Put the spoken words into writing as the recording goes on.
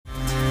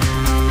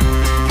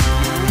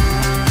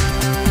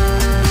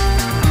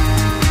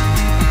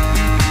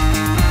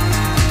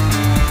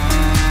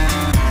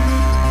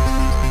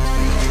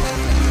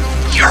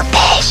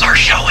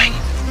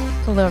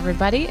Hello,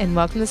 everybody, and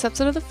welcome to this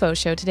episode of the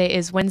FauxShow. Today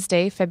is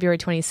Wednesday, February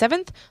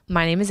 27th.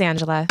 My name is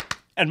Angela.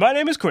 And my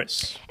name is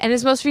Chris. And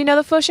as most of you know,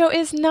 the FauxShow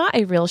is not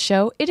a real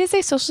show. It is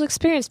a social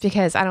experience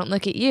because I don't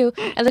look at you.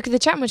 I look at the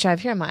chat which I have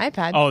here on my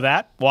iPad. Oh,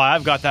 that? Well,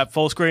 I've got that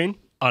full screen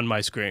on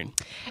my screen.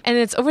 And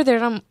it's over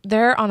there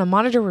on a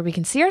monitor where we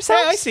can see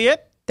ourselves. Hey, I see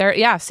it. There,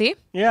 yeah, see?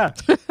 Yeah,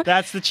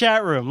 that's the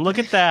chat room. Look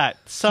at that.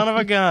 Son of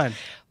a gun.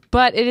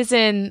 But it is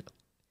in...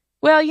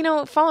 Well, you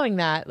know, following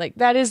that, like,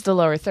 that is the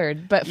lower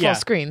third, but full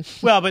screen.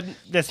 Well, but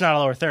that's not a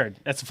lower third.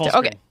 That's a full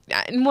screen.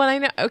 Okay. Well, I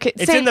know. Okay.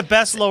 It's in the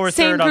best lower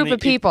same third group on the... of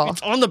people.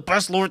 It's on the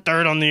best lower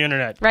third on the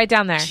internet. Right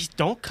down there. Jeez,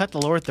 don't cut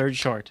the lower third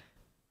short.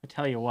 I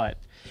tell you what.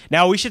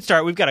 Now, we should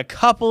start. We've got a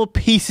couple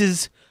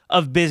pieces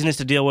of business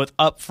to deal with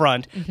up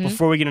front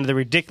before we get into the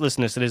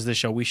ridiculousness that is this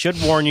show. We should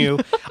warn you.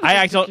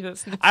 I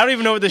don't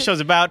even know what this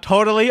show's about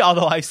totally,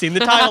 although I've seen the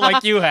title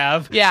like you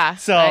have. Yeah.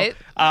 So right?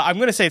 I'm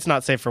going to say it's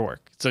not safe for work.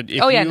 So if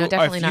definitely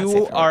not safe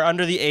for work. are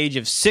under the age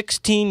of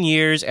 16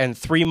 years and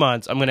 3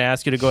 months, I'm going to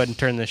ask you to go ahead and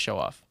turn this show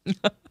off.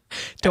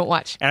 Don't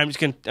watch. And I'm just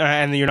going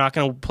and you're not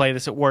going to play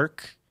this at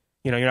work.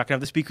 You know, you're not going to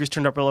have the speakers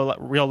turned up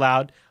real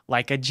loud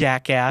like a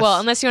jackass.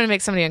 Well, unless you want to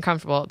make somebody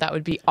uncomfortable, that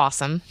would be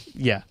awesome.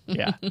 Yeah.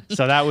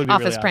 So that would be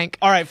Office really awesome. prank.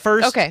 All right,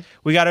 first,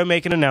 we got to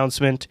make an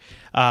announcement.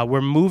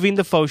 We're moving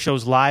the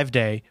FauxShow's live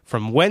day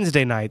from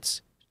Wednesday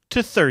nights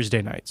to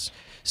Thursday nights.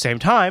 Same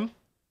time.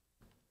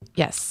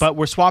 Yes. But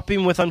we're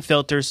swapping with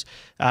Unfilters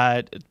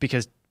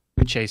because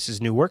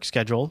Chase's new work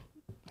schedule,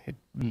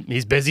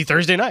 he's busy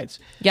Thursday nights.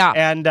 Yeah.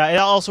 And it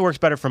also works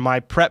better for my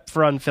prep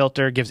for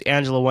Unfilter, gives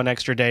Angela one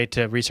extra day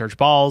to research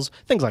balls,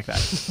 things like that.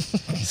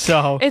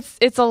 So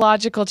it's a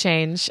logical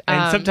change.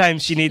 And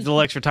sometimes she needs a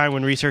little extra time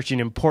when researching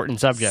important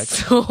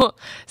subjects.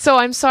 So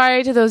I'm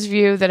sorry to those of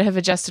you that have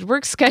adjusted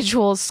work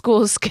schedules,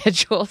 school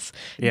schedules,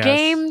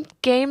 yes.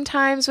 game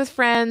times with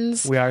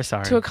friends. We are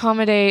sorry. To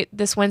accommodate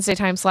this Wednesday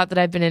time slot that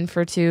I've been in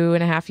for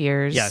 2.5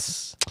 years.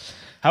 Yes.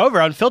 However,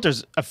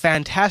 Unfilter's a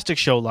fantastic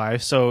show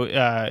live,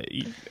 so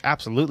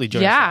absolutely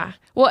join us. Yeah.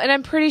 Well, and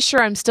I'm pretty sure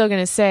I'm still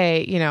going to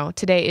say,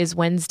 today is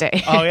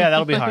Wednesday. Oh, yeah,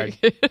 that'll be hard.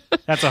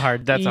 That's a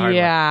hard one.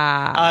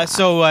 Yeah.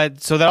 So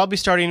that'll be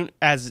starting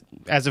as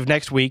of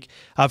next week.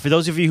 For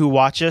those of you who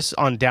watch us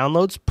on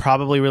downloads,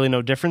 probably really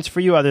no difference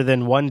for you other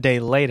than one day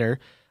later.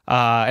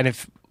 And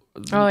if...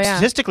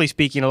 statistically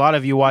speaking, a lot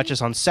of you watch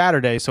us on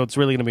Saturday, so it's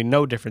really going to be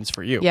no difference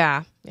for you.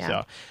 Yeah.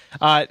 So,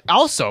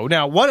 also,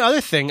 now, one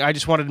other thing I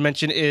just wanted to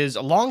mention is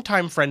a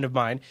longtime friend of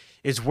mine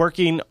is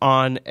working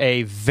on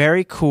a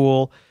very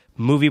cool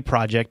movie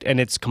project, and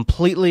it's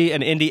completely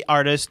an indie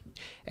artist,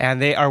 and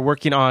they are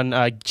working on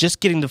just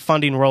getting the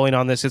funding rolling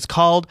on this. It's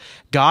called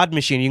God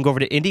Machine. You can go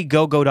over to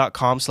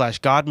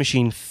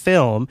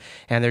indiegogo.com/godmachinefilm,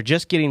 and they're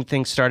just getting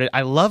things started.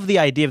 I love the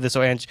idea of this.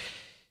 So, Ange,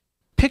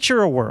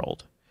 picture a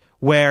world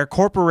where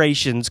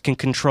corporations can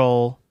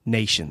control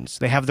nations.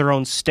 They have their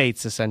own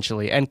states,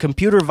 essentially, and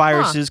computer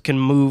viruses can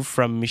move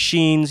from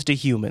machines to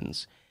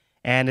humans.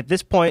 And at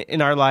this point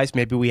in our lives,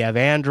 maybe we have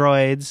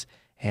androids,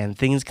 and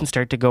things can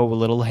start to go a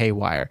little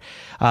haywire.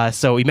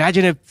 So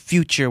imagine a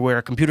future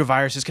where computer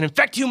viruses can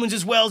infect humans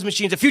as well as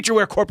machines, a future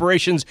where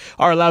corporations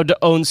are allowed to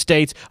own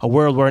states, a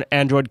world where an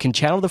android can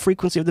channel the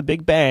frequency of the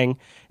Big Bang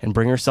and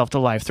bring herself to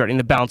life, threatening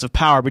the balance of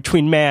power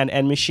between man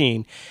and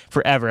machine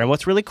forever. And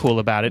what's really cool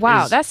about it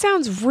is... that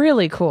sounds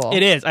really cool.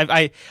 It is.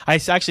 I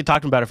actually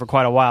talked about it for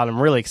quite a while, and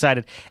I'm really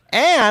excited.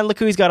 And look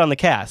who he's got on the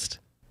cast.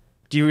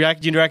 Do you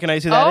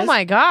recognize who that is? Oh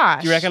my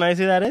gosh! Do you recognize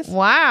who that is?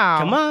 Wow!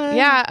 Come on,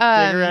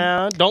 yeah. Dig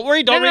around. Don't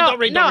read. No,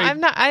 I'm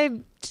not. Way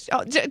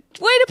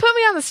to put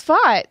me on the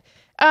spot.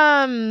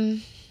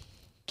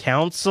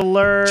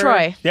 Counselor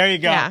Troy. There you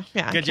go. Yeah.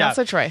 Good job.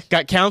 Counselor Troy.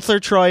 Got Counselor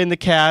Troy in the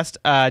cast.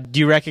 Do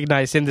you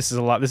recognize him? This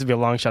would be a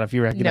long shot if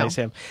you recognize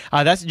him.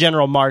 That's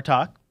General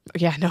Martok.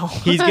 Yeah, no.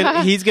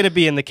 He's gonna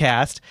be in the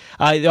cast.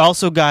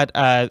 Also got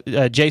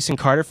Jason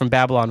Carter from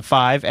Babylon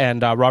 5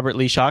 and Robert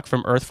Leeshock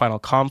from Earth Final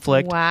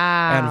Conflict.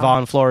 Wow. And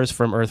Vaughn Flores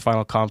from Earth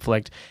Final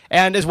Conflict.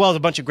 And as well as a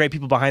bunch of great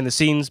people behind the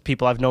scenes,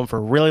 people I've known for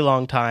a really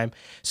long time.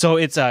 So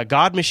it's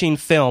God Machine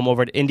Film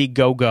over at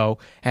Indiegogo.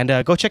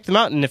 And go check them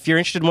out. And if you're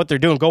interested in what they're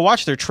doing, go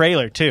watch their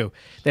trailer too.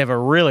 They have a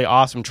really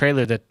awesome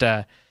trailer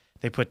that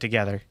they put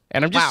together.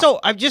 And I'm so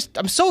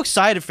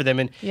excited for them.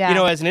 And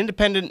as an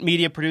independent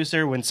media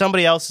producer, when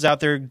somebody else is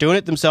out there doing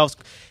it themselves,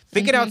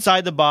 thinking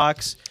outside the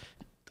box,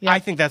 I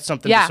think that's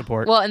something to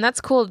support. Well, and that's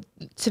cool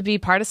to be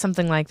part of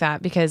something like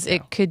that because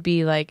it could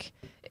be like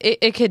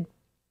it could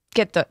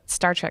get the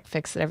Star Trek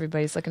fix that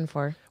everybody's looking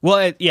for.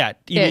 Well,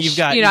 you've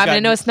got. I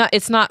know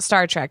it's not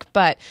Star Trek,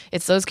 but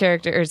it's those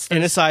characters in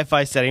a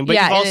sci-fi setting. But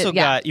you've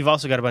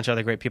also got a bunch of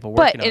other great people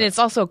working on it. And it's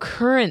also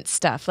current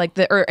stuff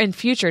and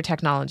future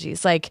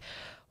technologies. Like,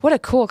 what a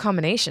cool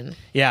combination.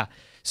 Yeah.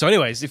 So,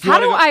 anyways, if you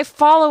how do I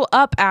follow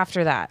up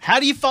after that?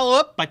 How do you follow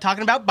up? By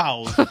talking about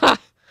bowels.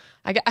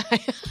 I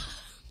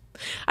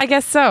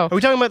guess so. Are we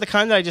talking about the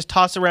kind that I just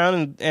toss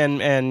around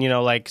and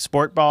like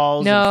sport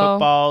balls and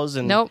footballs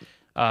and nope.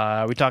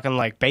 Are we talking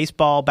like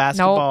baseball,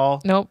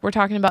 basketball? Nope. We're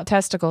talking about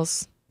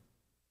testicles.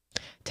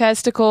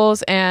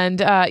 testicles,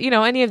 and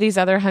any of these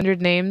other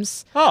 100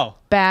 names. Oh.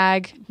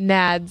 Bag,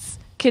 nads,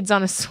 kids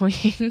on a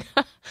swing,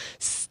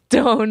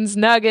 stones,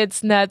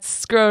 nuggets, nuts,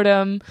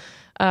 scrotum,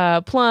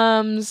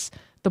 plums,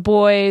 the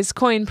boys,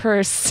 coin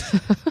purse.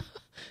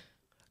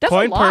 That's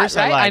coin a lot, purse,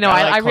 right? I like. I know.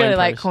 I really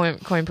like purse.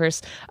 coin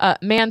purse.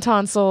 Man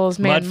tonsils,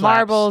 man Mud flaps.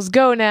 marbles,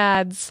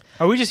 gonads.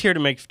 Are we just here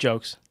to make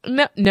jokes?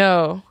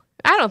 No,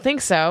 I don't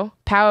think so.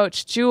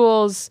 Pouch,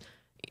 jewels,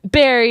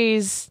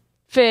 berries,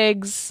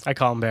 figs. I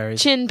call them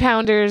berries. Chin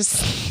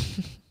pounders.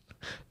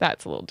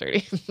 That's a little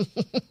dirty.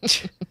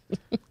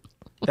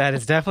 That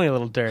is definitely a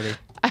little dirty.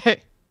 I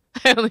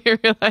only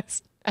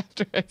realized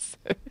after I said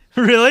it.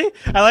 Really?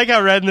 I like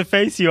how red in the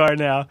face you are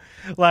now.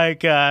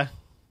 Like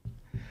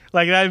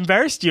that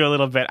embarrassed you a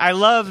little bit. I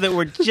love that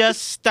we're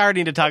just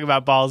starting to talk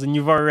about balls and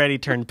you've already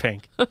turned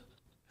pink.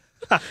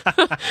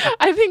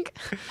 I think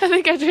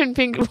I turned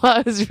pink while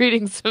I was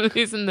reading some of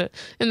these in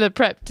the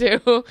prep too.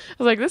 I was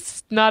like, this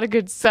is not a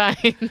good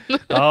sign.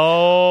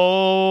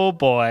 Oh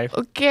boy.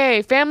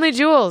 Okay, family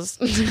jewels.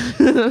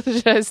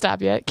 Should I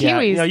stop yet?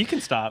 Kiwis. Yeah, no, you can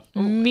stop.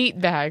 Meat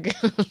bag.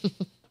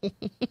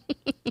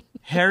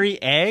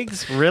 Hairy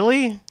eggs?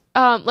 Really?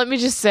 Let me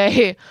just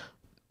say,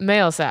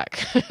 mail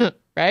sack.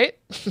 Right?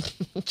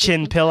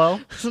 Chin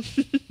pillow?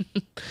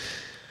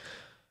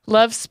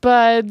 Love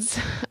spuds.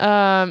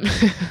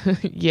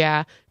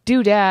 Yeah.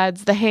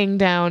 Doodads, the hang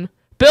down.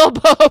 Bilbo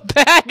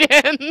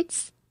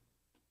Baggins.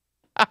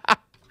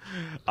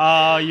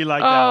 Oh, you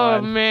like that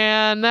Oh, one.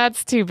 man.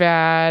 That's too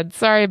bad.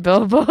 Sorry,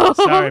 Bilbo.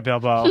 Sorry,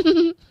 Bilbo.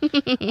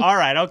 All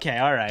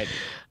right.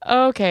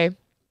 Okay.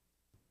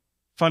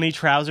 Funny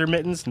trouser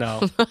mittens? No.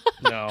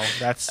 No,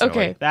 that's silly.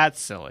 Okay. That's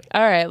silly.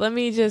 All right. Let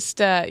me just,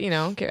 get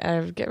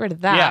rid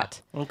of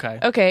that. Yeah. Okay.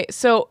 Okay.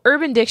 So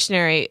Urban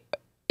Dictionary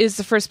is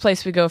the first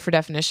place we go for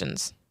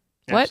definitions.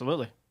 What?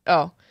 Absolutely.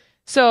 Oh.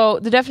 So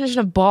the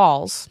definition of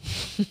balls,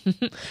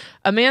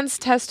 a man's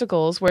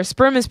testicles where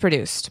sperm is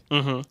produced.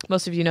 Mm-hmm.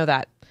 Most of you know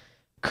that.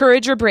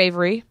 Courage or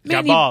bravery. You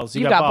got balls.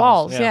 You got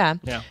balls. Yeah.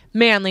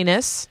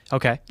 Manliness.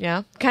 Okay.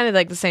 Yeah. Kind of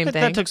like the same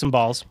thing. That took some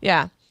balls.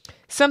 Yeah.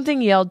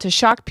 Something yelled to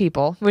shock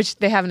people, which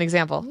they have an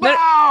example.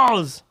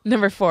 Balls!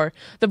 Number 4.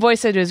 The boy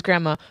said to his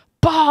grandma,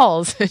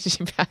 balls.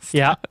 She passed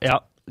out.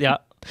 Yeah.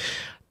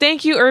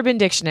 Thank you, Urban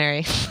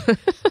Dictionary.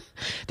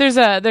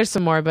 There's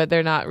some more, but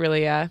they're not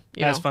really,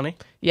 That's funny.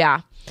 Yeah.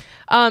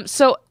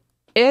 So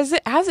as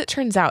it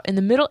turns out, in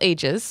the Middle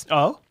Ages,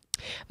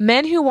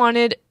 men who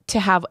wanted to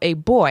have a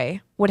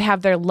boy would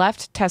have their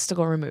left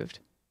testicle removed.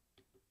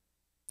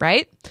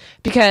 Right?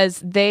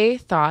 Because they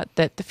thought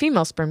that the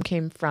female sperm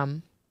came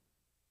from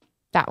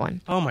that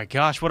one. Oh my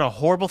gosh, what a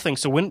horrible thing.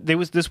 So when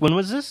was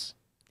this?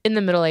 In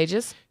the Middle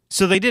Ages.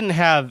 So they didn't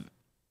have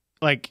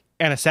like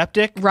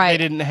antiseptic? Right. They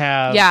didn't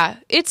have Yeah.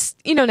 It's,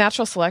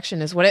 natural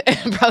selection is what it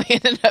probably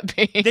ended up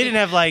being. They didn't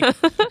have like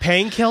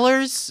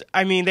painkillers.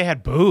 I mean, they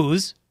had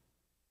booze.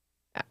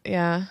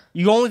 Yeah.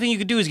 The only thing you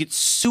could do is get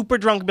super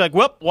drunk and be like,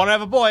 whoop, want to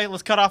have a boy,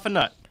 let's cut off a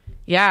nut.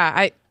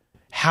 Yeah,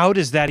 How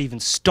does that even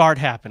start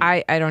happening?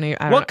 I don't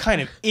even What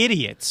kind of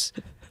idiots?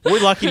 We're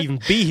lucky to even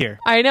be here.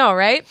 I know,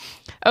 right?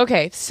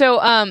 Okay,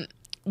 so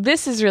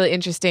this is really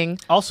interesting.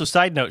 Also,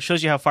 side note,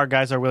 shows you how far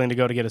guys are willing to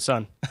go to get a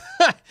son.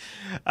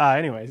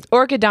 Anyways.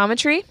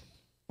 Orchidometry.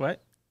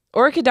 What?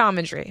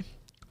 Orchidometry.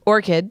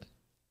 Orchid,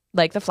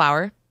 like the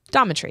flower,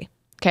 dometry.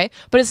 Okay?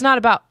 But it's not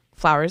about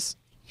flowers.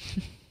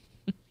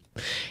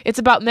 It's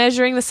about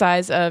measuring the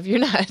size of your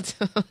nut.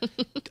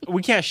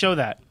 We can't show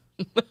that.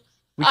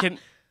 We can...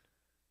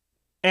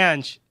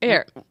 Ange.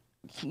 Here.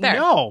 There.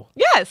 No.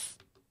 Yes.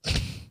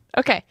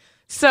 Okay.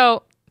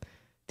 So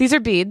these are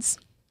beads.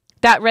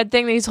 That red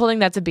thing that he's holding,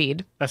 that's a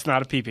bead. That's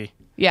not a pee-pee.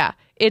 Yeah.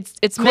 It's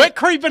Quit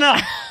creeping up.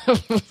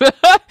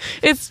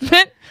 It's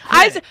meant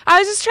I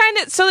was just trying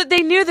to so that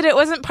they knew that it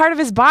wasn't part of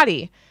his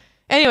body.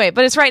 Anyway,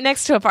 but it's right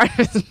next to a part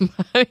of his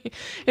body.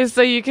 Is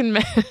so you can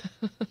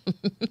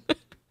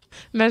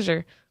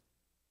measure.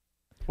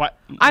 What?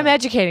 I'm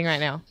educating right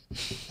now.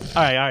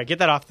 All right. Get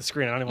that off the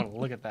screen. I don't even want to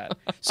look at that.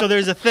 So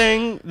there's a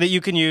thing that you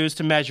can use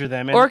to measure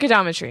them.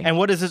 Orchidometry. And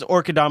what does this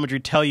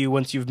orchidometry tell you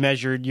once you've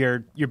measured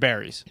your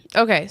berries?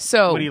 Okay,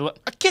 so What do you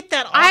look? Get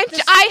that off I the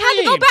screen. had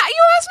to go back.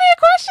 You asked me a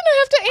question. I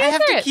have to answer I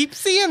have to it. keep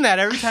seeing that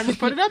every time you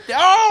put it up there.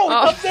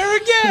 Oh, up there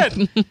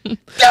again.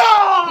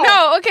 No!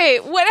 No, okay.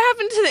 What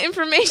happened to the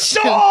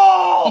information?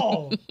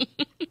 No!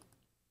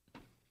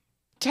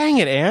 Dang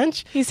it,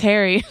 Ange. He's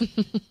hairy.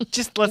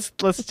 Let's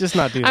just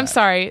not do that. I'm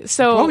sorry.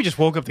 So Well, we just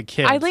woke up the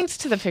kids. I linked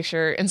to the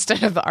picture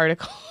instead of the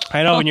article.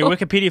 I know, when your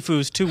Wikipedia foo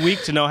is too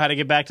weak to know how to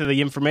get back to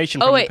the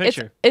information from the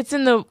picture. It's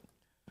in the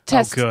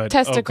testicle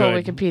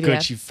good. Wikipedia.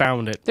 Good, she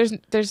found it.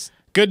 There's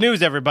Good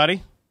news,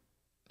 everybody.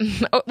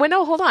 oh, wait,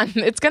 no, hold on.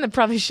 It's gonna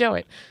probably show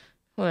it.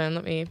 Hold on,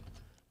 let me.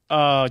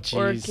 Oh, jeez.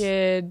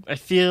 Orchid I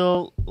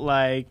feel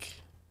like...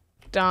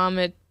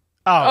 Domit.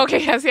 Oh.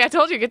 Okay, yeah, see, I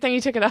told you. Good thing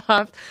you took it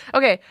off.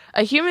 Okay,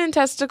 a human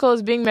testicle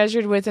is being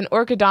measured with an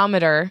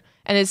orchidometer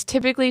and is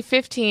typically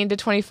 15 to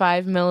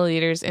 25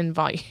 milliliters in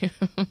volume.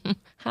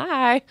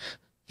 Hi.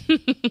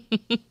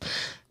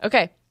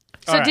 Okay,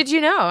 So right. Did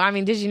you know? I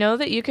mean, did you know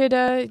that you could,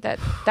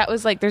 that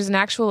was like, there's an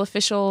actual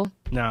official...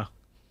 No,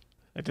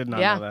 I did not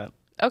know that.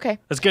 Okay.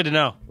 That's good to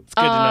know. It's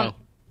good to know.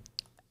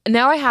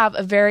 Now I have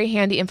a very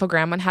handy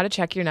infogram on how to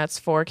check your nuts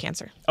for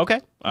cancer. Okay.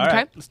 All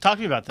right. Let's talk to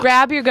me about this.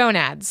 Grab your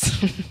gonads.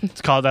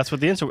 That's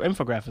what the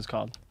infograph is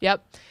called.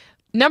 Yep.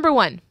 Number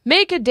 1,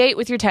 make a date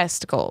with your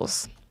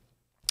testicles.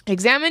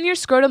 Examine your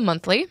scrotum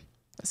monthly.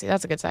 Let's see,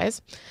 that's a good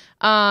size.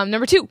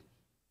 Number 2,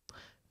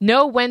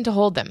 know when to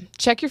hold them.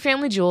 Check your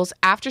family jewels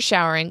after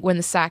showering when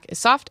the sack is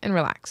soft and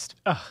relaxed.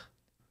 Ugh.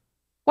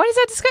 Why does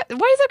that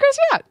gross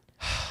you out?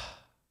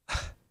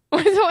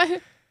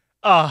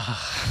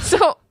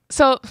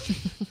 So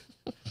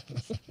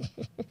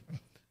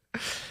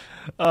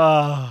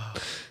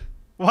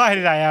why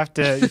did I have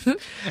to?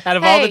 Out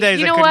of all the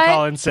days I couldn't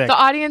call in sick. The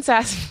audience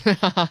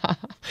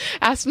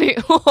asked me.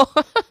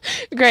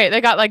 Great,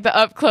 they got like the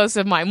up close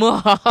of mine.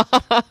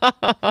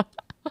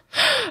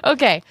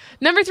 Okay,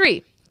 number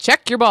 3,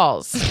 check your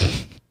balls.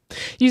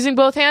 Using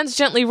both hands,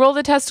 gently roll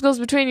the testicles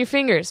between your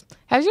fingers.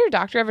 Has your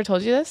doctor ever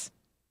told you this?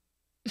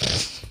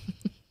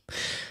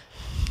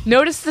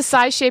 Notice the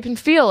size, shape, and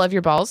feel of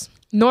your balls.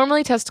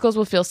 Normally, testicles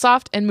will feel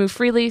soft and move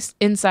freely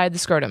inside the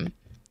scrotum.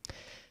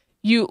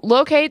 You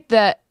locate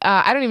the,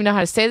 I don't even know how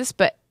to say this,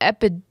 but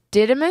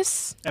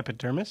epididymis?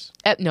 Epidermis?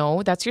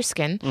 No, that's your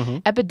skin. Mm-hmm.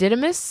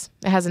 Epididymis,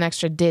 it has an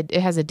extra did. It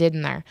has a did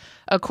in there.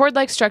 A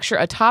cord-like structure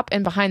atop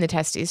and behind the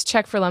testes.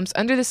 Check for lumps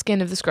under the skin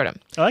of the scrotum.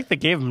 I like they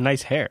gave him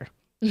nice hair.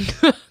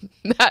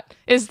 That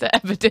is the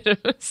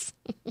epididymis.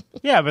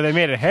 Yeah, but they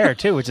made it hair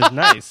too, which is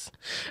nice.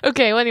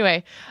 Okay, well,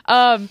 anyway.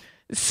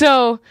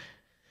 So,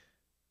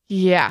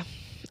 yeah.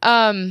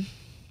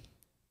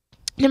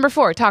 Number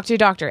 4, talk to your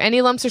doctor.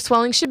 Any lumps or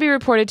swelling should be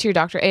reported to your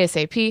doctor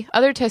ASAP.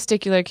 Other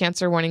testicular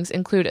cancer warnings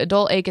include a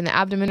dull ache in the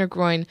abdomen or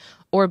groin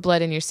or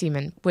blood in your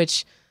semen,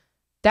 which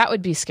that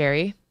would be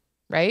scary,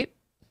 right?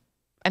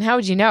 And how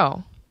would you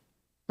know,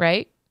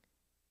 right?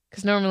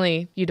 Because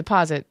normally you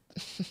deposit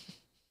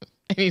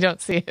and you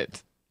don't see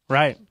it.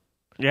 Right.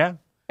 Yeah.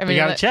 I mean,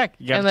 you gotta check.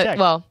 You gotta check.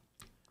 Well,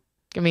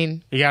 I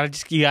mean, you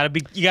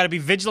gotta be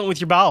vigilant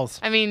with your bowels.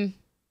 I mean,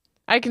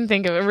 I can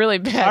think of a really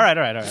bad. All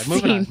right.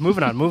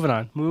 Moving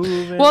on.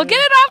 Well, get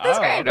it off the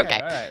screen. Okay.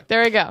 Right.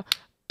 There we go.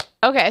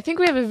 Okay, I think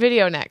we have a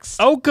video next.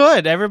 Oh,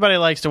 good. Everybody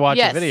likes to watch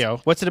a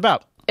video. What's it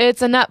about?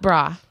 It's a nut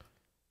bra.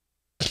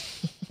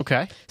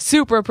 Okay.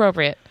 Super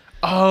appropriate.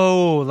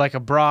 Oh, like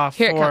a bra for...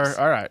 Here it comes.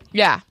 All right.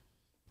 Yeah.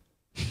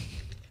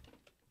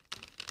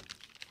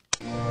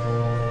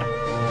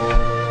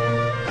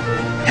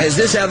 Has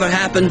this ever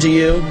happened to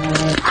you?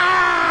 What's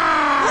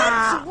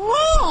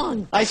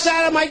wrong? I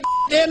sat on my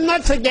damn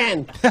nuts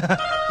again.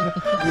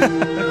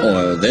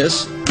 Or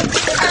this?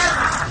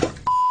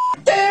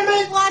 Damn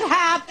it! What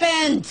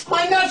happened?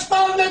 My nuts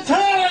fell in the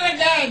toilet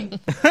again.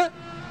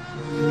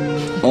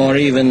 Or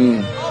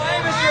even... Oh, hey,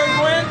 Mr.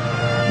 Gwen.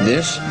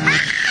 This?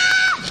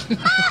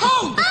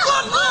 Oh,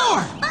 good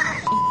Lord!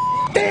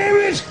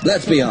 Damn it!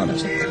 Let's be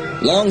honest.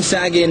 Long,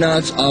 saggy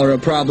nuts are a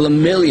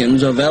problem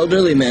millions of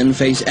elderly men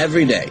face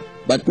every day.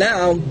 But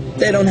now,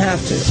 they don't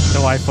have to.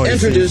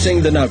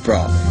 Introducing the Nut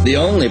Bra, the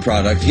only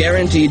product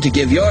guaranteed to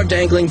give your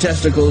dangling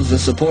testicles the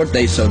support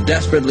they so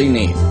desperately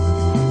need.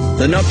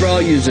 The Nut Bra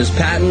uses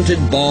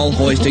patented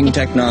ball-hoisting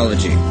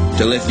technology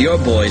to lift your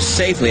boys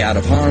safely out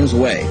of harm's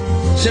way.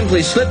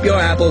 Simply slip your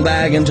apple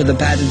bag into the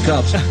padded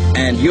cups,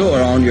 and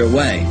you're on your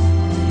way.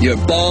 Your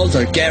balls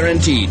are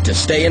guaranteed to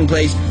stay in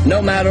place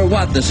no matter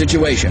what the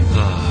situation.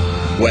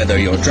 Whether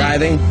you're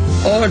driving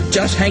or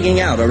just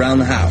hanging out around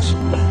the house.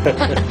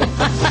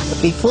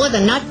 Before the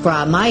nut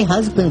bra, my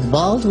husband's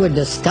balls were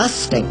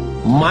disgusting.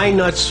 My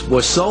nuts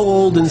were so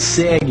old and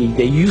saggy,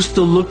 they used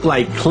to look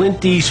like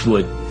Clint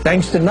Eastwood.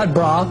 Thanks to Nut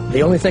Bra,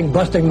 the only thing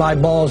busting my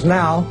balls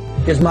now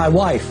is my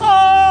wife.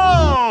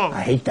 Oh!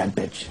 I hate that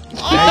bitch.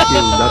 Thank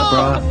you, Nut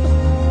Bra.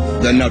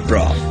 The Nut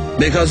Bra,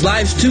 because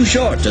life's too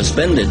short to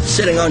spend it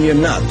sitting on your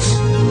nuts.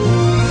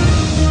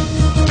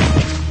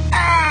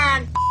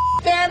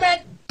 Damn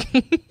it!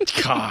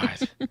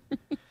 God.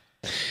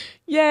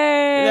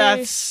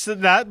 Yay!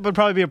 That would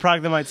probably be a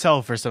product that might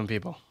sell for some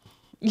people.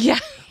 Yeah.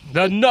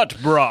 The Nut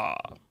Bra.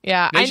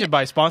 Yeah. They should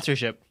buy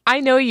sponsorship. I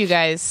know you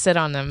guys sit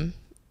on them.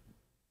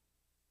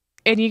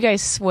 And you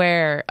guys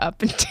swear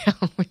up and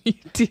down when you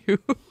do.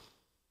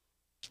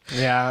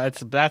 Yeah,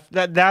 that's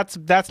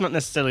not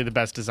necessarily the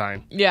best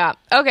design. Yeah.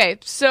 Okay.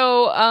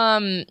 So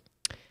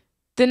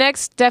the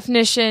next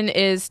definition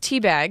is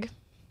teabag,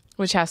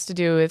 which has to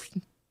do with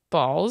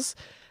balls.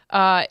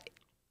 Go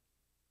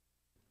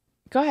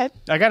ahead.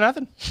 I got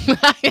nothing.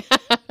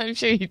 I'm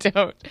sure you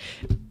don't.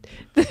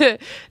 The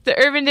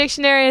Urban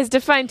Dictionary has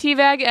defined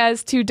teabag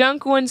as to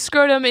dunk one's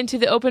scrotum into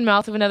the open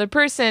mouth of another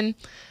person.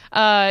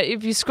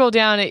 If you scroll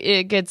down,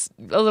 it gets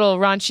a little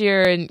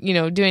raunchier and,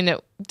 doing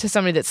it to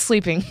somebody that's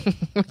sleeping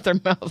with their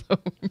mouth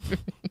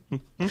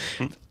open.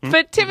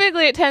 But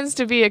typically it tends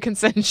to be a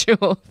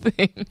consensual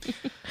thing.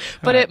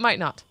 But it might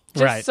not.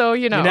 Just so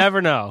you know. You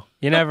never know.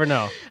 You never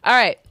know. All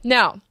right.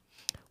 Now,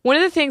 one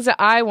of the things that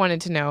I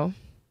wanted to know,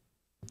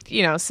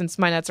 since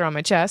my nuts are on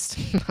my chest.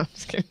 No, I'm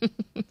just kidding.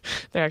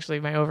 They're actually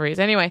my ovaries.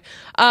 Anyway,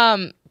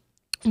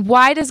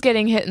 why does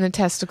getting hit in the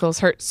testicles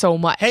hurt so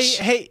much?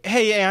 Hey,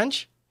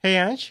 Ange. Hey,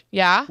 Ange.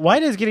 Yeah? Why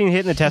does getting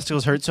hit in the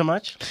testicles hurt so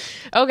much?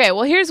 Okay,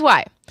 well, here's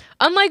why.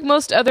 Unlike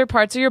most other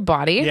parts of your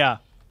body... Yeah.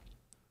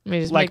 Let me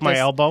just like my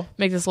elbow?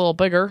 Make this a little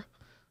bigger.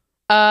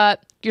 Your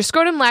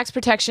scrotum lacks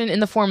protection in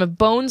the form of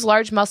bones,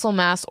 large muscle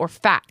mass, or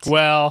fat.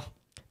 Well...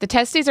 The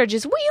testes are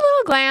just wee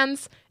little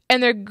glands,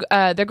 and they're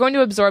going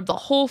to absorb the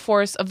whole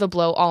force of the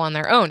blow all on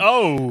their own.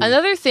 Oh.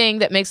 Another thing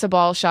that makes a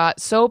ball shot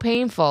so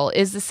painful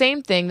is the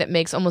same thing that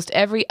makes almost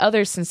every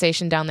other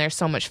sensation down there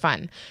so much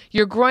fun.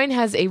 Your groin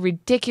has a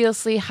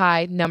ridiculously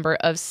high number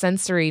of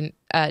sensory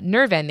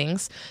nerve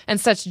endings, and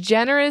such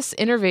generous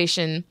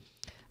innervation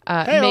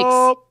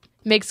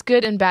makes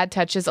good and bad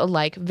touches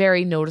alike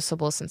very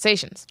noticeable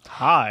sensations.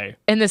 Hi.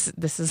 And this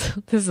is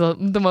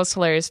the most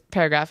hilarious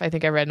paragraph I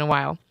think I've read in a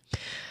while.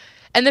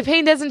 And the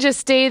pain doesn't just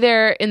stay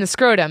there in the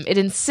scrotum. It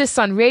insists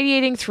on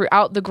radiating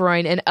throughout the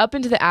groin and up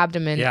into the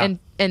abdomen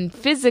and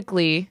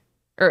psychically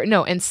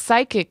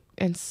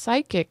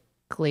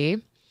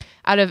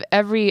out of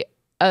every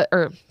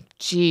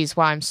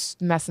I'm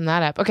messing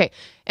that up. Okay.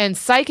 And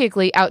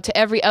psychically out to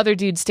every other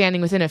dude standing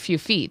within a few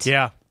feet.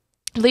 Yeah.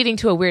 Leading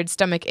to a weird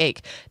stomach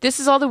ache. This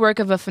is all the work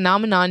of a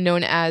phenomenon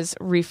known as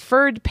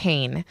referred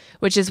pain,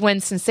 which is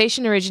when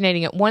sensation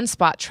originating at one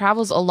spot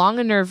travels along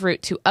a nerve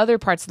route to other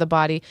parts of the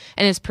body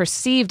and is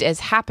perceived as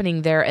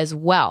happening there as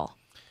well.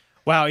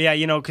 Wow, yeah,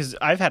 because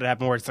I've had it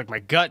happen where it's like my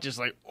gut just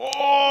like,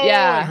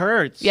 it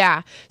hurts.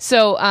 Yeah.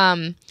 So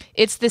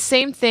it's the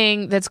same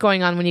thing that's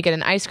going on when you get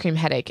an ice cream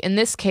headache. In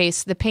this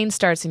case, the pain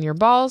starts in your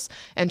balls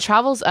and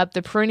travels up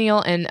the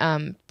peroneal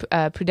and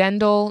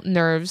pudendal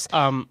nerves.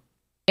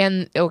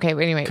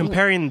 Anyway.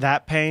 Comparing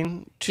that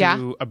pain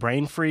to a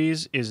brain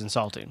freeze is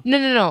insulting.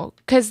 No.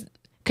 Because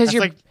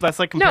that's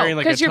like comparing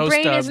a toast your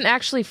brain isn't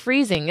actually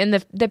freezing and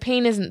the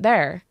pain isn't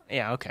there.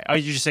 Yeah, okay. Oh,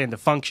 you're just saying the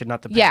function,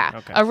 not the pain.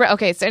 Yeah. Okay.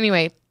 Okay, so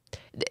anyway,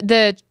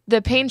 the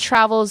pain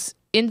travels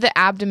into the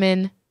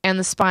abdomen and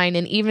the spine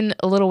and even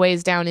a little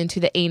ways down into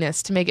the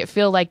anus to make it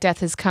feel like death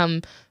has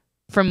come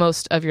from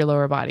most of your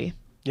lower body.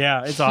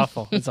 Yeah, it's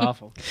awful. It's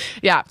awful.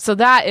 Yeah, so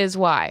that is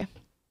why.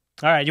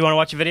 All right, you want to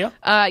watch a video?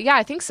 Yeah,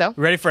 I think so.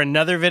 Ready for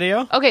another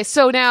video? Okay,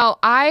 so now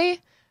I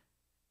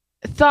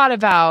thought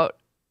about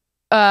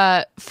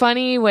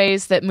funny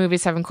ways that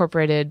movies have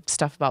incorporated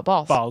stuff about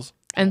balls.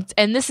 And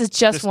this is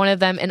just one of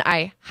them, and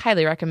I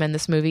highly recommend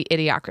this movie,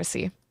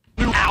 Idiocracy.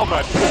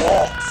 Albert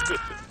balls.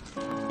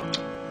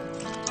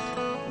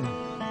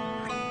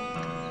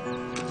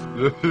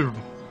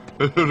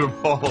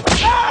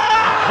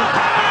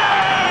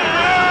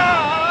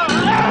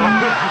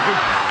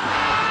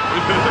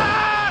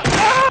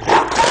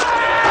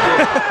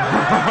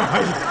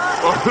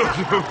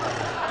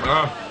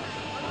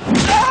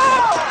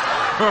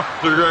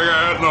 You're gonna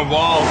get hit in the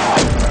balls.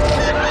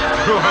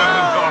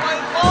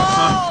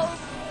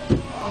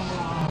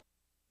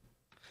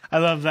 I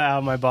love the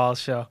Ow My Balls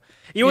show.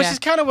 Which is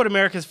kind of what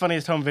America's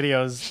Funniest Home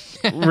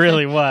Videos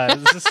really was.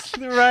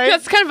 Right?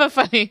 That's kind of a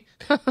funny.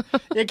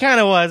 It kind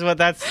of was, but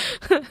that's...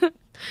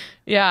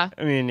 Yeah.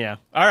 I mean, yeah.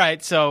 All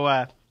right,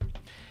 so...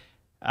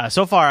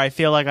 so far, I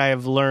feel like I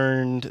have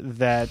learned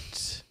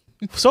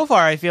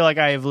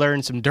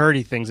some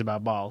dirty things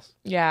about balls.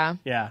 Yeah.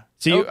 Yeah.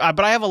 So but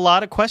I have a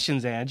lot of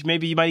questions, Ange.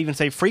 Maybe you might even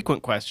say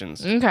frequent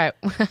questions. Okay.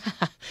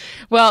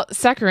 Well,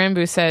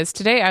 Sakarambu says,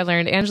 today I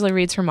learned Angela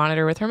reads her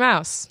monitor with her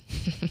mouse.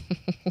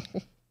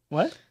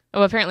 What?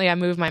 Oh, apparently I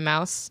moved my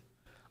mouse.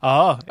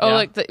 Oh, yeah.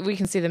 Look, we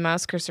can see the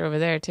mouse cursor over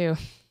there, too.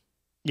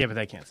 Yeah, but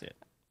they can't see it.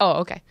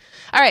 Oh, okay.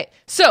 All right.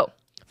 So,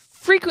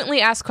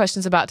 frequently asked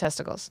questions about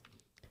testicles.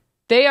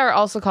 They are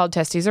also called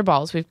testes or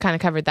balls. We've kind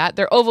of covered that.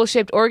 They're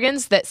oval-shaped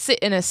organs that sit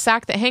in a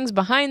sac that hangs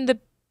behind the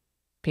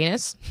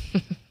penis.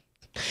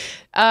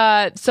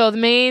 So the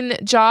main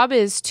job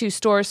is to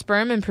store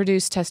sperm and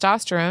produce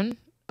testosterone.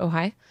 Oh,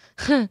 hi.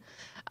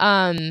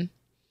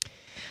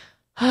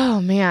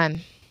 Oh, man.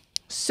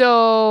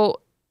 So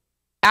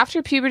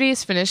after puberty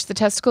is finished, the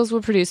testicles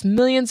will produce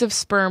millions of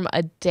sperm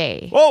a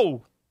day.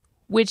 Whoa!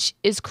 Which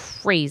is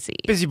crazy.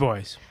 Busy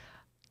boys.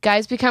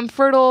 Guys become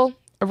fertile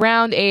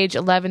around age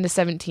 11 to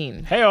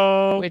 17.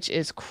 Hey-o! Which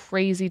is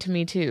crazy to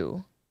me,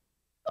 too.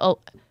 Oh,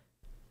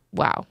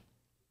 wow.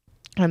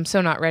 I'm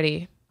so not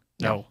ready.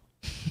 No.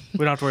 We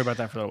don't have to worry about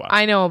that for a while.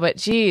 I know, but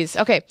geez.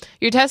 Okay.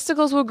 Your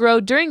testicles will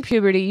grow during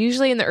puberty,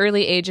 usually in the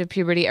early age of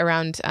puberty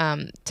around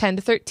 10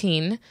 to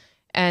 13.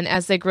 And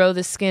as they grow,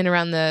 the skin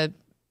around the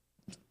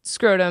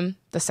scrotum,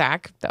 the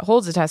sac that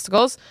holds the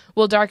testicles,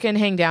 will darken,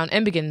 hang down,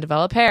 and begin to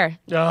develop hair.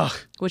 Ugh.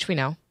 Which we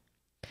know.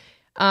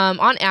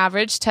 On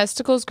average,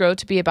 testicles grow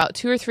to be about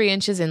 2 or 3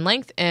 inches in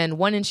length and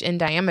 1 inch in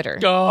diameter.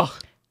 Ugh.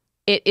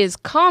 It is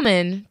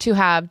common to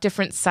have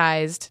different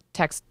sized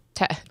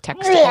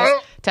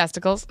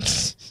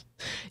testicles.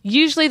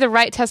 Usually the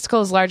right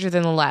testicle is larger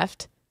than the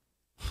left,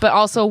 but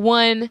also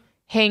one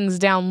hangs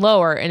down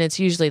lower, and it's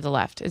usually the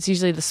left. It's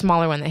usually the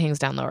smaller one that hangs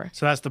down lower.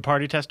 So that's the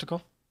party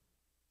testicle?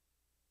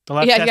 The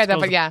left Yeah,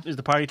 testicle yeah. is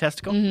the party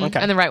testicle? Mhm. Okay.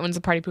 And the right one's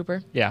a party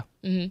pooper. Yeah.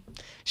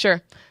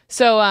 Sure.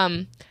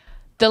 So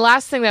the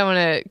last thing that I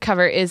want to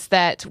cover is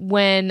that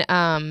when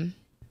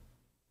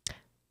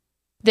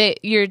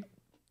you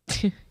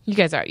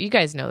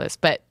guys know this,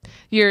 but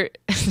you're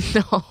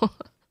no.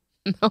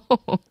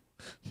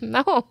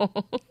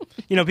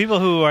 People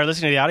who are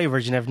listening to the audio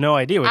version have no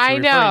idea what you're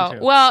referring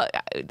to. Well,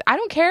 I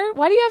don't care.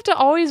 Why do you have to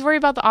always worry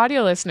about the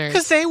audio listeners?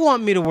 Because they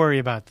want me to worry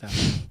about them.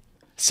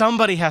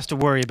 Somebody has to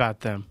worry about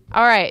them.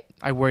 All right.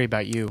 I worry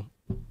about you.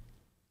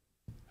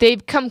 They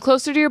come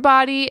closer to your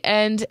body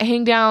and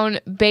hang down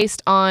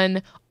based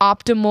on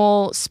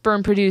optimal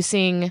sperm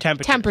producing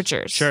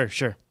temperatures. Sure.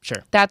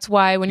 That's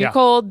why when you're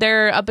cold,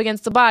 they're up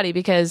against the body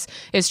because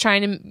it's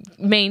trying to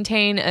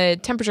maintain a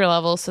temperature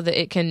level so that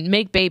it can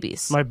make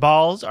babies. My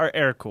balls are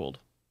air cooled.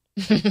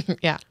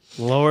 Yeah.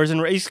 Lowers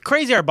and raises. It's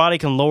crazy our body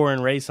can lower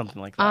and raise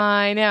something like that.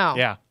 I know.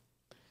 Yeah.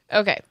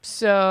 Okay,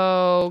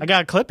 so... I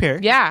got a clip here.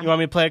 Yeah. You want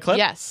me to play a clip?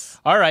 Yes.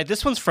 All right,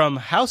 this one's from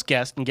House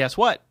Guest, and guess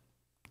what?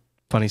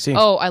 Funny scene.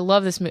 Oh, I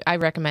love this movie. I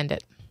recommend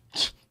it.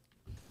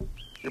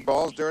 Your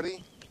balls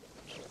dirty?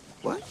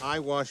 What? I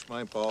wash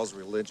my balls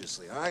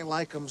religiously. I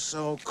like them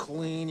so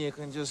clean you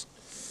can just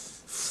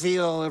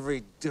feel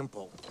every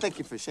dimple. Thank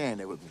you for sharing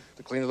that with me.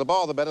 The cleaner the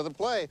ball, the better the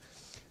play.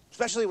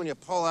 Especially when you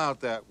pull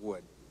out that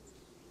wood.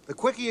 The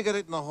quicker you get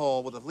it in the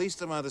hole with the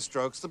least amount of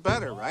strokes, the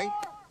better, right?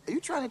 Are you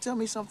trying to tell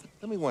me something?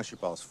 Let me wash your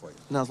balls for you.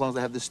 Now, as long as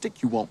I have this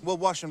stick, you won't. We'll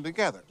wash them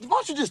together. Why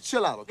don't you just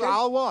chill out, okay?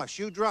 I'll wash,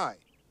 you dry.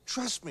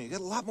 Trust me, you get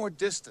a lot more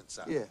distance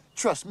out. Yeah,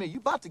 trust me. You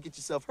about to get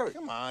yourself hurt.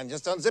 Come on,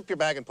 just unzip your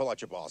bag and pull out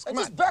your balls. Come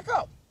on. Just back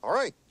up. All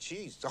right,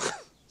 jeez.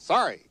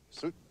 Sorry.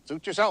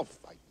 Suit yourself.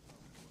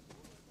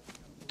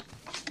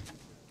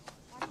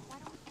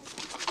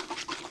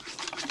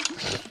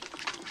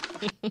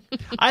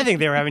 I think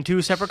they were having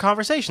two separate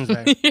conversations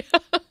there.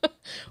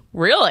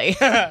 Really?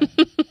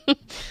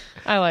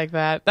 I like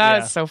that.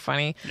 That is so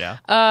funny. Yeah.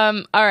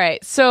 All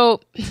right.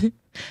 So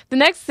the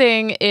next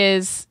thing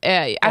is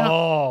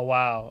Oh,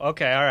 wow.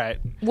 Okay, all right.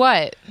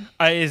 What?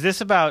 Is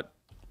this about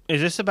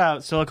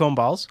silicone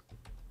balls?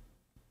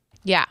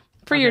 Yeah.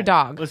 For your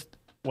dog.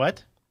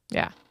 What?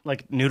 Yeah.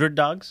 Like neutered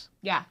dogs?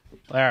 Yeah.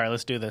 All right,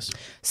 let's do this.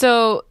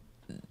 So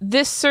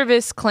this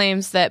service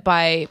claims that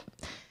by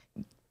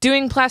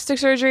doing plastic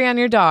surgery on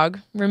your dog,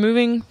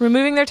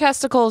 removing their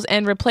testicles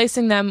and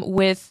replacing them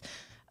with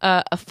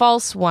a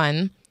false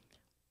one,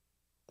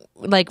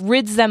 like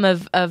rids them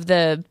of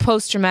the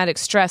post-traumatic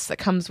stress that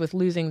comes with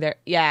losing their...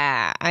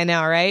 Yeah, I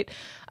know, right?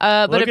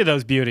 But Look at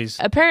those beauties.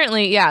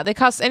 Apparently, yeah, they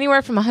cost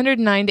anywhere from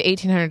 $109 to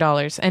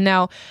 $1,800. And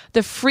now,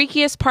 the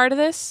freakiest part of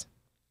this,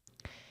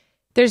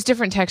 there's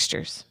different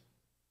textures.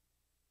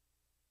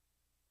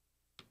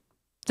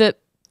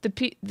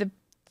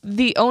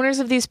 The owners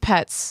of these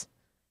pets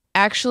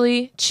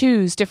actually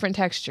choose different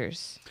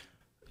textures.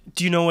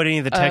 Do you know what any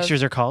of the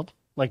textures are called?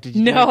 Like, did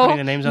you No, put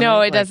the names on no,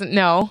 there? it doesn't.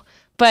 No,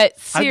 but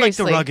seriously, I'd like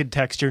the rugged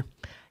texture.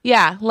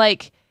 Yeah,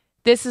 like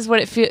this is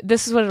what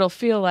it'll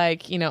feel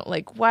like.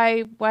 Like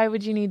why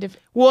would you need to?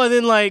 Well, and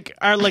then like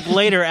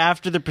later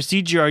after the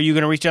procedure, are you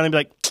going to reach down and be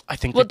like, I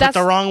think they put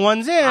the wrong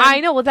ones in? I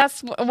know.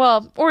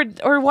 Well,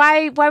 or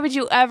why would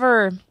you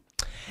ever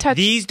touch?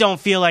 These don't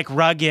feel like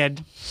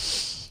rugged.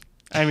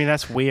 I mean,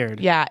 that's weird.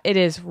 Yeah, it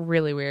is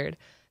really weird.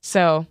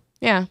 So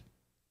yeah.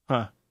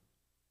 Huh.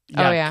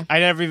 Yeah. Oh yeah. I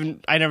never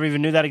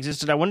even knew that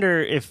existed. I wonder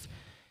if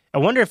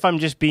I'm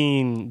just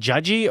being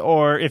judgy,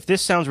 or if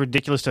this sounds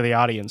ridiculous to the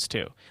audience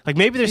too. Like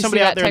maybe there's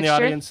somebody out there in the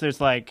audience there's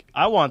like,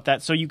 I want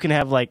that, so you can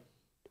have like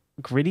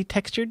gritty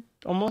textured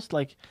almost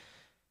like.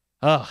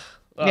 Ugh.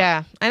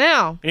 Yeah, I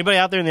know. Anybody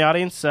out there in the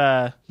audience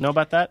know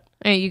about that?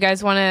 Hey, you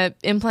guys want to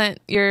implant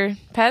your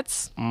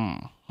pets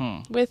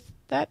with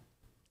that?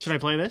 Should I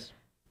play this?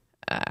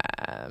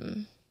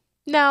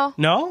 No.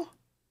 No?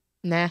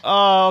 Nah.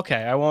 Oh,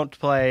 okay. I won't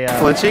play.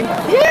 Flinching?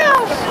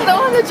 Yeah,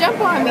 don't want to jump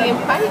on me and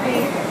fight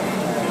me.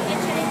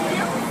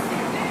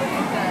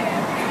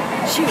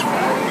 Shoot.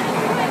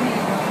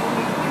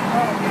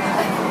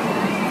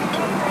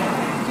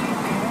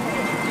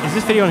 Is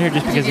this video on here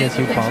just because he has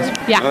huge balls?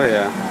 Yeah. Oh,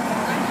 yeah.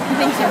 He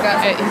thinks you've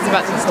got it. He's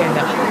about to stand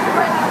up.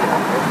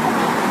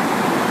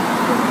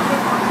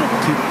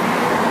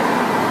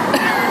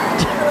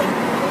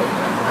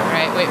 All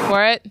right, wait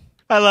for it.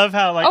 I love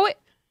how like. Oh wait.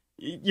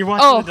 You're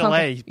watching the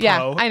delay. Okay. Yeah,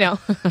 Pro. I know.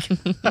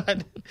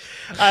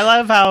 I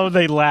love how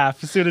they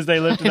laugh as soon as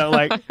they lift it up.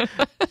 Like,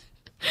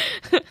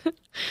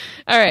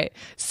 all right.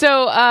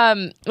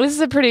 So this is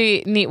a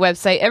pretty neat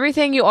website.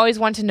 Everything you always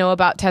want to know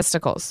about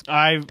testicles.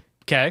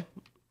 Okay.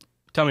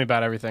 Tell me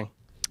about everything.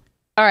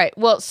 All right.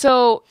 Well,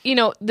 so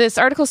this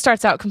article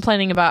starts out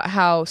complaining about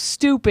how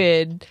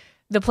stupid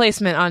the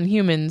placement on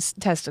humans'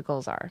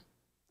 testicles are,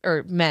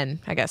 or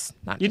men, I guess.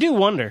 You do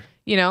wonder.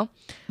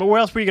 But where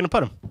else were you going to put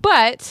them?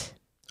 But.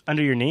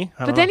 Under your knee?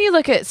 But then you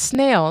look at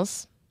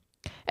snails,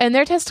 and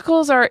their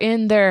testicles are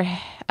in their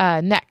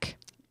neck.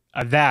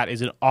 That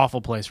is an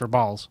awful place for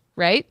balls.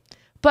 Right?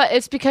 But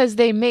it's because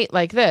they mate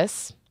like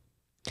this.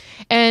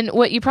 And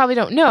what you probably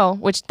don't know,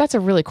 which that's a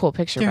really cool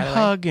picture, They're by the way.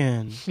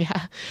 hugging.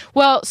 Yeah.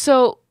 Well,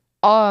 so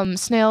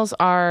snails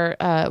are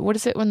what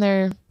is it when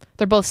they're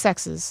both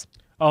sexes?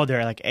 Oh,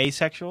 they're like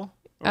asexual?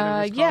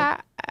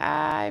 Yeah,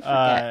 I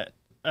forget.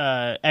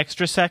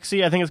 Extra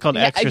sexy. I think it's called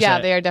extra sexy.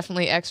 Yeah, they are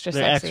definitely extra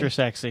They're sexy. extra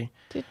sexy.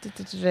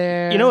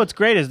 You know what's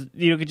great is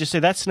you could just say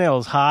that snail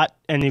is hot,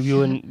 and if you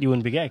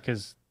wouldn't be gay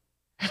because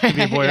you'd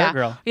be a boy or a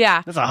girl.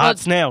 Yeah, that's a hot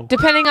snail.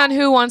 Depending on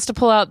who wants to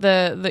pull out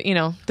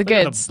the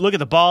goods. Look at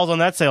the balls on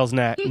that snail's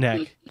neck. Yeah.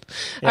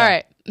 All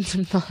right.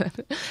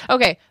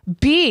 Okay,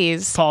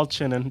 bees.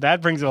 Balchin,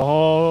 that brings a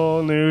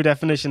whole new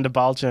definition to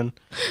balchin.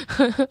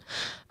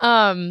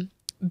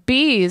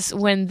 Bees,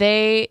 when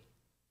they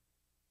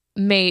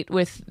mate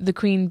with the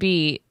queen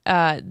bee,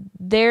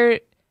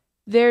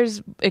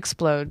 theirs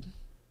explode.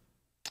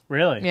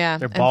 Really? Yeah.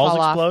 Their balls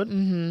explode?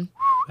 Mm-hmm.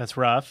 That's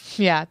rough.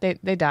 Yeah, they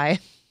die.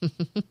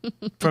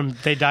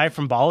 They die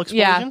from ball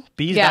explosion? Yeah.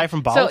 Bees die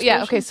from ball explosion?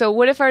 Yeah, okay. So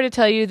what if I were to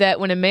tell you that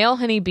when a male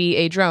honeybee,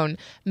 a drone,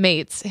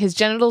 mates, his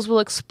genitals will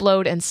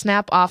explode and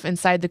snap off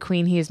inside the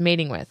queen he is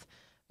mating with?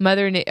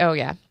 Oh,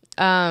 yeah.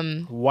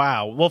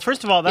 Wow. Well,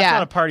 first of all, that's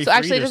not a party for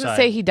actually, either it doesn't side.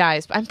 say he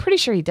dies, but I'm pretty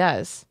sure he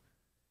does.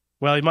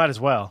 Well, he might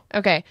as well.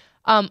 Okay.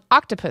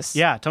 Octopus.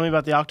 Yeah, tell me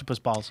about the octopus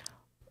balls.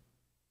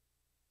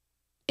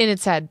 In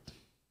its head.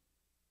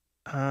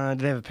 Do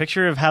they have a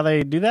picture of how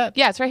they do that?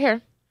 Yeah, it's right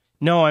here.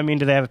 No, I mean,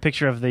 do they have a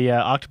picture of the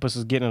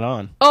octopuses getting it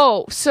on?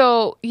 Oh,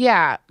 so,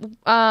 yeah.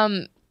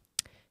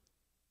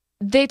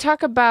 They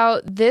talk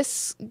about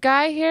this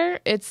guy here.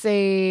 It's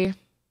a...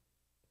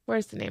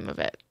 Where's the name of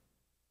it?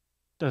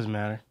 Doesn't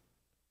matter.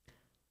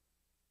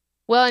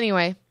 Well,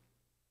 anyway.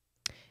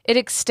 It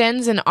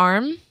extends an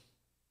arm.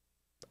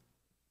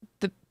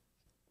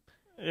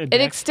 It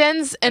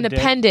extends an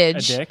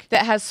appendage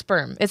that has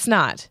sperm. It's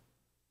not.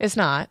 It's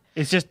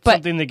just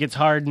something that gets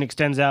hard and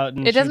extends out.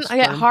 And it doesn't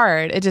get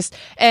hard. It just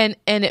and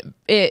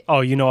it. Oh,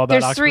 you know about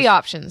there's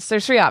octopus?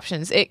 There's three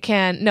options. It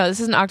can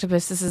this is an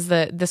octopus. This is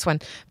this one.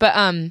 But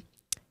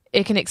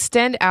it can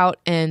extend out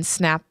and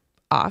snap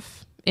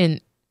off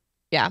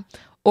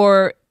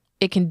or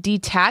it can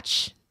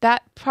detach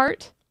that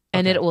part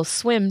and it will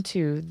swim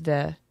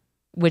to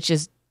which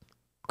is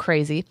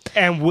crazy.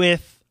 And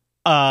with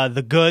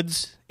the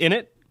goods in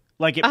it,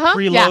 like it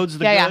preloads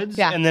the goods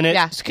and then it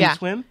can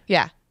swim.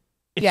 Yeah.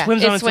 It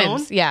swims on its own?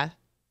 Yeah.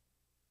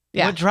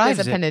 What drives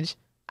it? Appendage.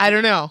 I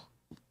don't know.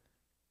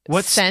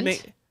 What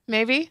scent?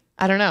 Maybe?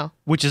 I don't know.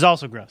 Which is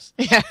also gross.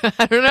 Yeah,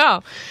 I don't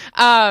know.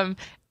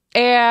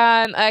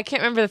 And I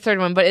can't remember the third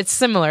one, but it's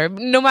similar.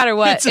 No matter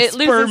what, it's a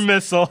sperm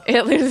missile.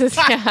 It loses.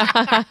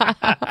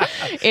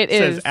 It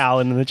is. Says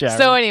Alan in the chat.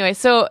 So anyway,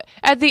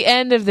 at the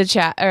end of the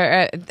chat,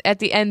 or at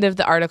the end of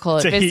the article,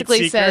 it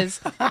basically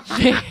says,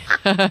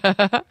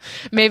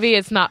 maybe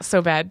it's not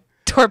so bad.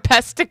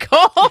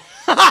 Torpesticle.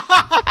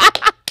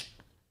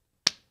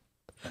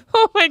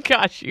 Oh my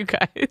gosh, you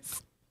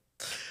guys.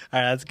 All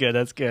right, that's good.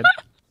 That's good.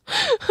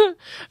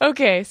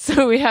 Okay,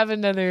 so we have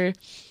another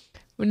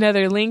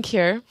link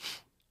here.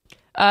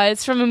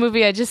 It's from a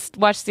movie I just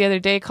watched the other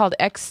day called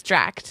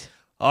Extract.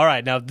 All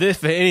right, now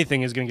if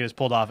anything is going to get us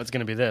pulled off, it's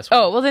going to be this.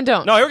 Oh, well then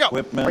don't. No, here we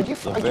go. Are you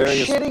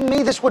kidding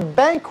me? This would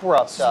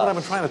bankrupt us. This is what I've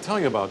been trying to tell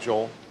you about,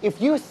 Joel.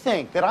 If you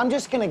think that I'm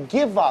just going to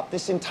give up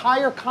this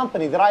entire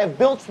company that I have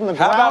built from the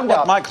How ground about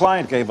up... what my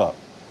client gave up?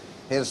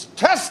 His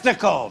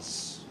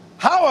testicles!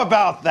 How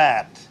about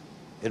that?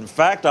 In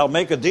fact, I'll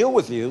make a deal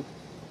with you.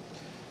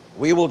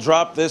 We will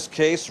drop this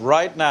case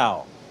right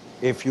now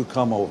if you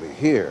come over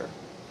here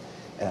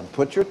and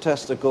put your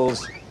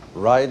testicles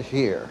right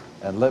here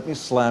and let me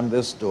slam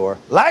this door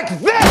like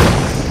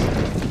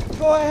this!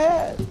 Go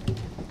ahead.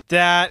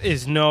 That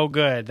is no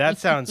good. That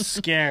sounds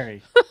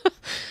scary.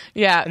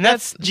 Yeah. And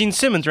that's Gene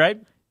Simmons,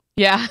 right?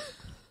 Yeah.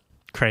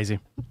 Crazy.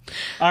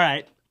 All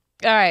right.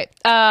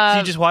 So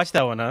you just watched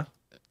that one, huh?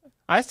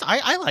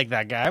 I like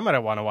that guy. I might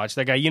want to watch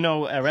that guy. You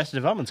know, Arrested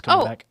Development's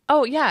coming back.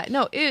 Oh, yeah.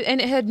 No, and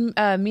it had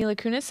Mila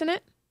Kunis in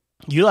it.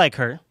 You like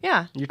her.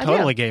 Yeah. You're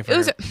totally gay for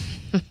her.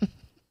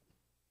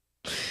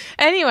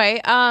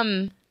 Anyway,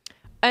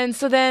 and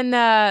so then,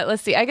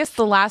 let's see. I guess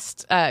the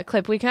last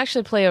clip we can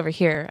actually play over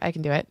here. I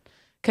can do it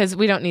because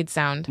we don't need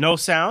sound. No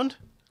sound?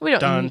 We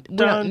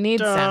don't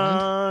need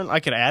sound. I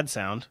could add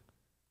sound.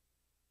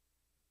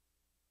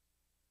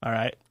 All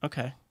right.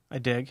 Okay. I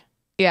dig.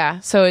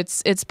 Yeah. So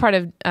it's part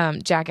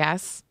of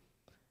Jackass.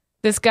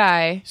 This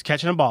guy. He's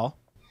catching a ball.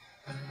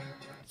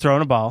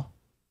 Throwing a ball.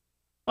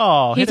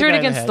 Oh, he threw it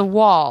against the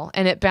wall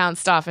and it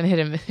bounced off and hit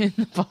him in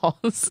the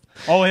balls.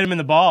 Oh, hit him in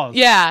the balls.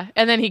 Yeah.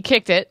 And then he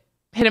kicked it,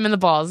 hit him in the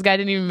balls. The guy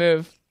didn't even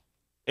move.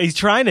 He's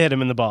trying to hit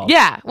him in the balls.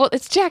 Yeah. Well,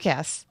 it's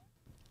Jackass.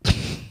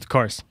 Of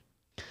course.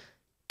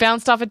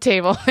 Bounced off a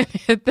table and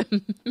hit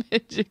the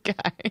midget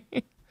guy.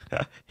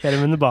 Hit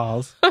him in the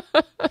balls.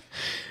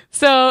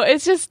 So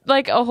it's just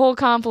like a whole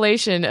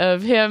compilation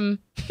of him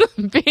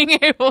being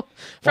able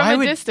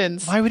from a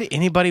distance. Why would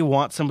anybody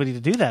want somebody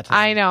to do that to them?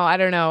 I know. I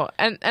don't know.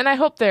 And I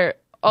hope they're...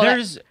 Oh,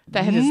 there's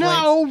that hit his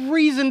no legs.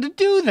 reason to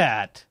do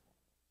that.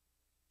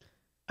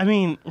 I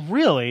mean,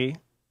 really?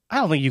 I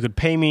don't think you could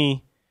pay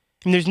me.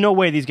 I mean, there's no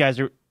way these guys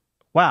are...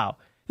 Wow.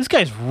 This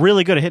guy's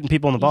really good at hitting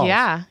people in the balls.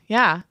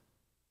 Yeah.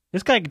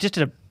 This guy just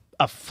did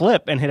a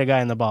flip and hit a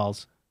guy in the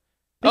balls.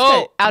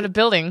 Out of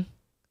building.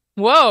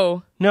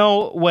 Whoa.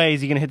 No way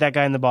is he going to hit that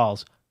guy in the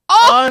balls.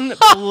 Oh!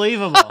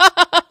 Unbelievable.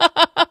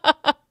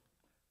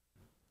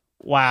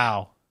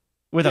 Wow.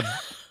 With a...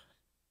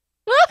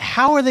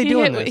 How are they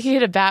doing this? He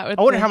hit a bat with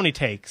I wonder how many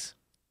takes.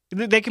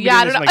 They could be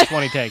doing this in like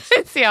 20 takes.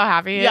 See how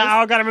happy he is. Yeah,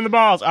 I got him in the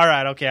balls. All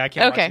right, okay. I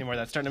can't watch anymore.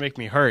 That's starting to make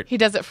me hurt. He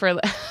does it for...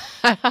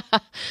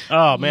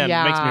 Oh, man.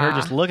 It makes me hurt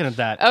just looking at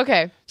that.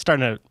 Okay.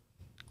 Starting to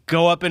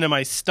go up into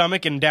my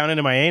stomach and down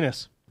into my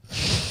anus.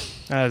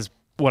 That is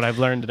what I've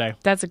learned today.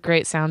 That's a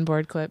great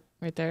soundboard clip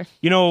right there.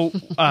 You know,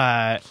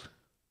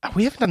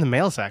 we haven't done the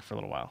mail sack for a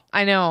little while.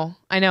 I know.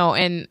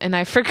 And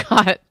I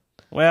forgot.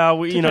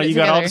 Well, you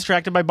got all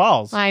distracted by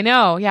balls. I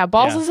know. Yeah,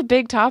 balls is a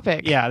big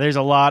topic. Yeah, there's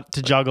a lot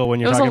to juggle when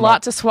you're talking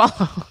about... There's a lot to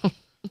swallow.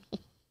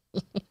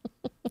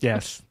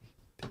 Yes.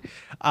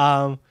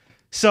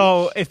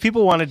 So if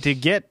people wanted to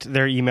get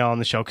their email on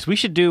the show, because we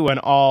should do an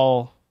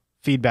all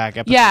feedback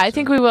episode. Yeah, I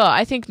think we will.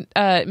 I think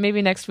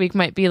maybe next week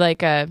might be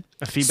like a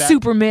feedback?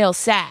 super mail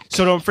sack.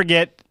 So don't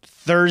forget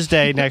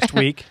Thursday next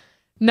week.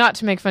 Not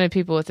to make fun of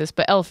people with this,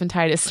 but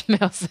elephantitis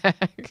mail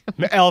sack.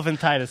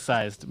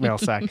 Elephantitis-sized mail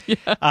sack.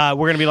 Yeah.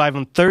 We're going to be live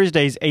on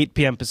Thursdays, 8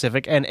 p.m.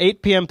 Pacific. And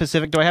 8 p.m.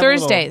 Pacific, do I have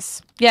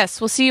Thursdays.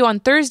 Yes, we'll see you on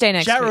Thursday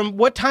next week. Chat room,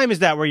 what time is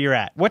that where you're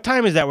at? What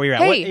time is that where you're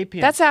at? Hey, what, 8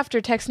 p.m.? That's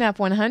after TechSnap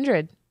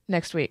 100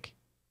 next week.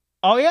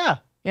 Oh, yeah.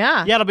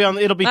 Yeah. Yeah,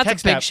 it'll be That's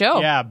TechSnap. a big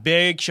show. Yeah,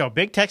 big show.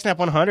 Big TechSnap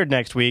 100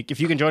 next week.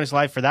 If you can join us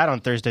live for that on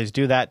Thursdays,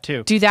 do that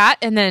too. Do that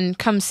and then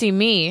come see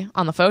me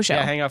on the FauxShow.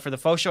 Yeah, hang out for the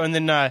FauxShow. And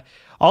then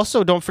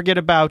also don't forget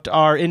about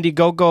our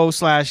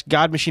Indiegogo /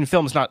 God Machine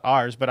Film. It's not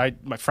ours,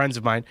 but my friends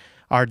of mine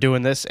are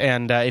doing this.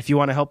 And if you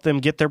want to help them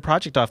get their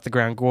project off the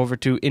ground, go over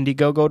to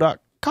Indiegogo.com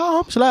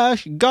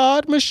 /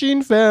 God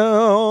Machine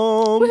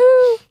Film.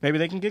 Woohoo! Maybe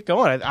they can get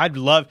going.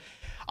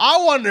 I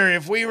wonder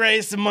if we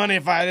raise some money,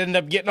 if I'd end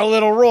up getting a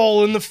little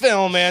role in the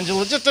film,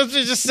 Angela.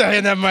 Just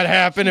saying that might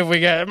happen if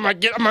we I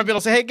might be able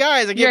to say, hey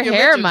guys, I your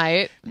hair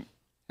might.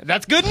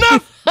 That's good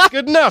enough. That's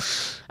good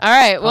enough. All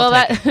right. Well,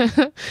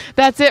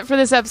 that's it for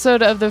this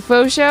episode of the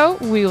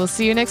FauxShow. We will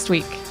see you next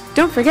week.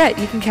 Don't forget,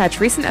 you can catch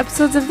recent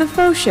episodes of the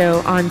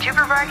FauxShow on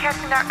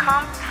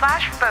JupiterBroadcasting.com /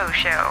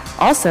 FauxShow.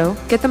 Also,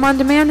 get them on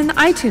demand in the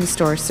iTunes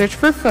store. Search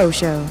for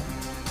FauxShow.